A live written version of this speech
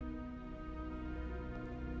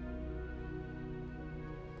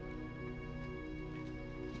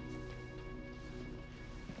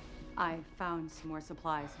I found some more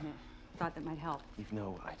supplies and thought that might help. You've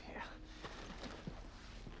no idea.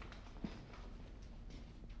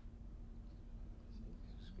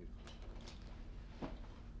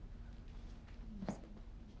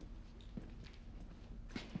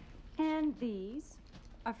 And these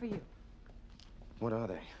are for you. What are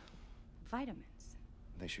they? Vitamins.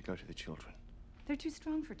 They should go to the children. They're too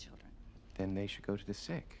strong for children. Then they should go to the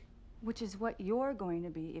sick. Which is what you're going to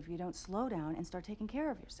be if you don't slow down and start taking care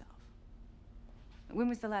of yourself. When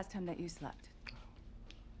was the last time that you slept?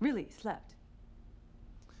 Really slept?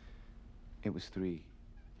 It was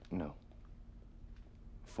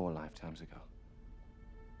 4 lifetimes ago.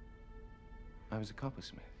 I was a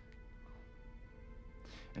coppersmith.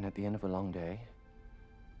 And at the end of a long day,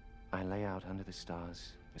 I lay out under the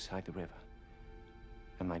stars beside the river,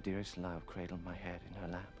 and my dearest love cradled my head in her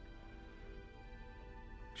lap.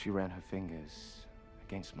 She ran her fingers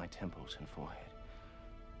against my temples and forehead,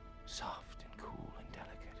 soft and cool and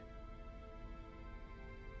delicate.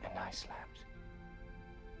 And I slept.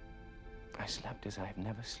 I slept as I have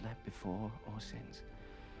never slept before or since.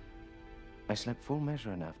 I slept full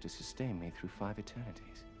measure enough to sustain me through 5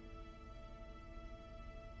 eternities.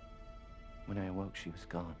 When I awoke, she was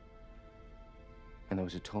gone. And there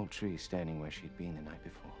was a tall tree standing where she'd been the night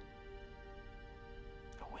before.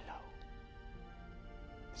 A willow.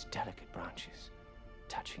 Its delicate branches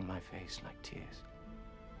touching my face like tears.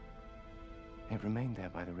 It remained there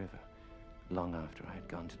by the river long after I had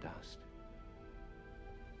gone to dust.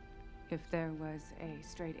 If there was a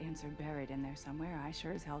straight answer buried in there somewhere, I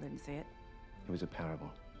sure as hell didn't see it. It was a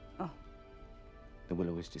parable. Oh. The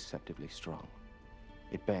willow is deceptively strong.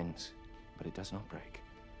 It bends, but it does not break.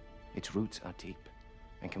 Its roots are deep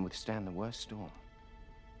and can withstand the worst storm.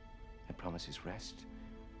 It promises rest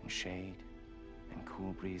and shade and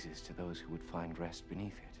cool breezes to those who would find rest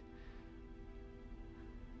beneath it.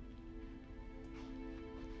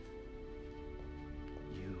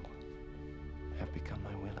 You have become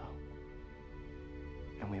my willow,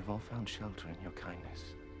 and we have all found shelter in your kindness.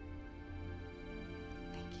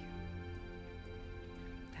 Thank you.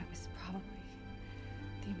 That was probably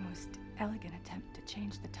the most elegant attempt to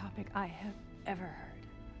change the topic I have ever heard.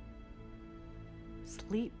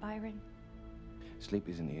 Sleep, Byron? Sleep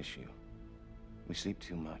isn't the issue. We sleep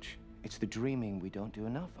too much. It's the dreaming we don't do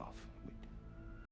enough of.